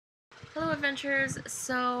Hello adventurers.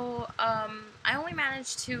 I only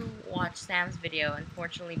managed to watch Sam's video,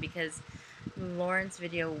 unfortunately, because Loren's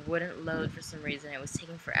video wouldn't load for some reason. It was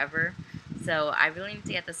taking forever. So I really need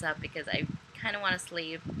to get this up because I kind of want to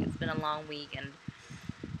sleep. It's been a long week and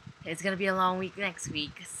it's going to be a long week next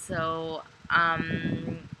week.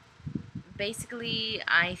 Basically,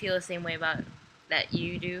 I feel the same way about that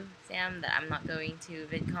you do, Sam, that I'm not going to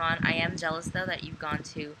VidCon. I am jealous, though, that you've gone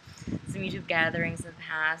to some YouTube gatherings in the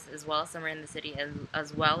past, as well as somewhere in the city,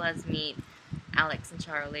 as well as meet Alex and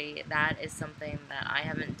Charlie. That is something that I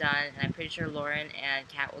haven't done, and I'm pretty sure Loren and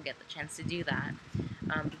Kat will get the chance to do that.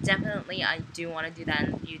 Definitely, I do want to do that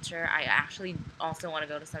in the future. I actually also want to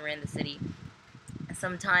go to somewhere in the city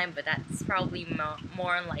sometime, but that's probably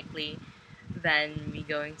more unlikely than me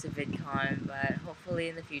going to VidCon, but hopefully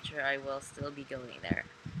in the future I will still be going there.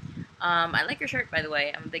 I like your shirt, by the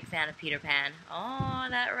way. I'm a big fan of Peter Pan. Oh,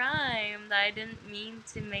 that rhymed. I didn't mean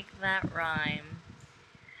to make that rhyme.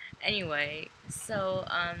 Anyway,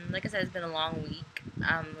 like I said, it's been a long week.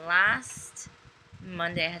 Last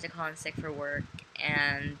Monday I had to call in sick for work,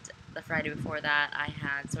 and the Friday before that I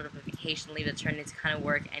had sort of a vacation leave that turned into kind of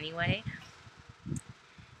work anyway.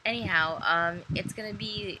 Anyhow, it's gonna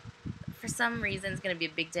be, for some reason, it's gonna be a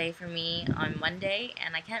big day for me on Monday,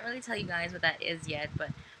 and I can't really tell you guys what that is yet, but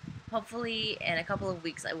hopefully in a couple of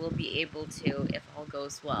weeks I will be able to, if all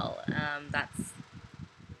goes well.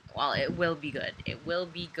 Well, it will be good. It will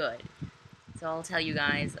be good. So I'll tell you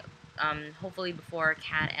guys, hopefully before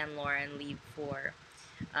Kat and Loren leave for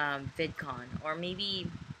VidCon, or maybe,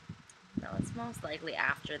 no, it's most likely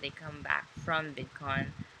after they come back from VidCon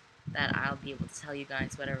that I'll be able to tell you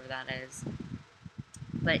guys whatever that is.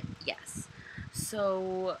 But yes,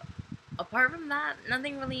 so apart from that,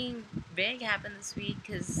 nothing really big happened this week,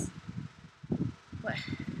 what?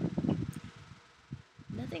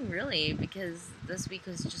 Nothing really, because this week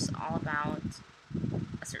was just all about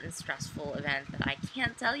a certain stressful event that I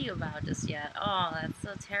can't tell you about just yet. Oh, that's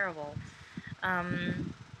so terrible.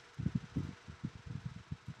 Um,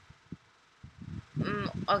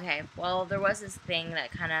 okay, well, there was this thing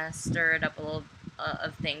that kind of stirred up a little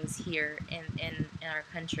of things here in our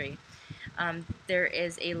country. There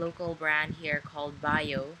is a local brand here called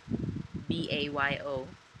Bayo, Bayo,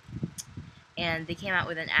 and they came out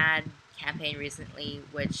with an ad campaign recently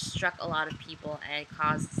which struck a lot of people and it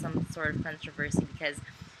caused some sort of controversy because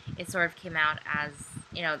it sort of came out as,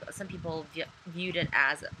 some people viewed it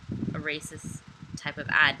as a racist type of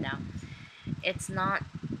ad. Now, it's not,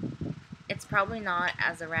 it's probably not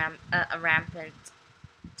as a rampant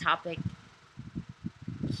topic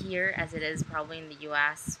here as it is probably in the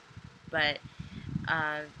US, but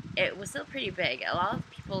it was still pretty big. A lot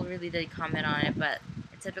of people really did comment on it, but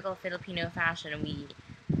in typical Filipino fashion, we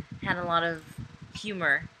had a lot of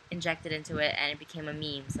humor injected into it, and it became a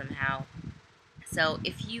meme somehow. So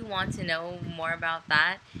if you want to know more about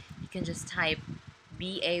that, you can just type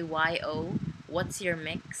BAYO, what's your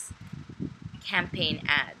mix, campaign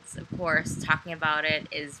ads. Of course, talking about it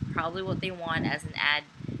is probably what they want as an ad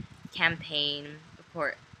campaign, of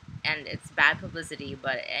course, and it's bad publicity,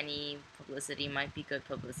 but any publicity might be good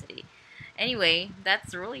publicity. Anyway,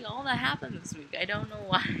 that's really all that happened this week. I don't know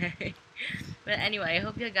why. But anyway, I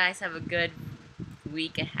hope you guys have a good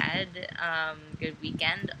week ahead. Good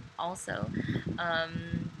weekend also.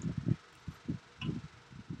 Um,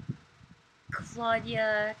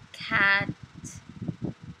 Claudia, Kat,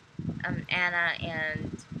 Anna,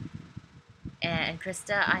 and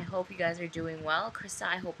Krista, I hope you guys are doing well. Krista,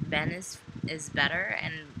 I hope Ben is better,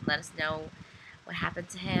 and let us know what happened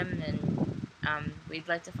to him, and we'd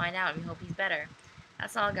like to find out, and we hope he's better.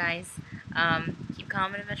 That's all, guys. Keep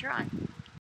calm and adventure on.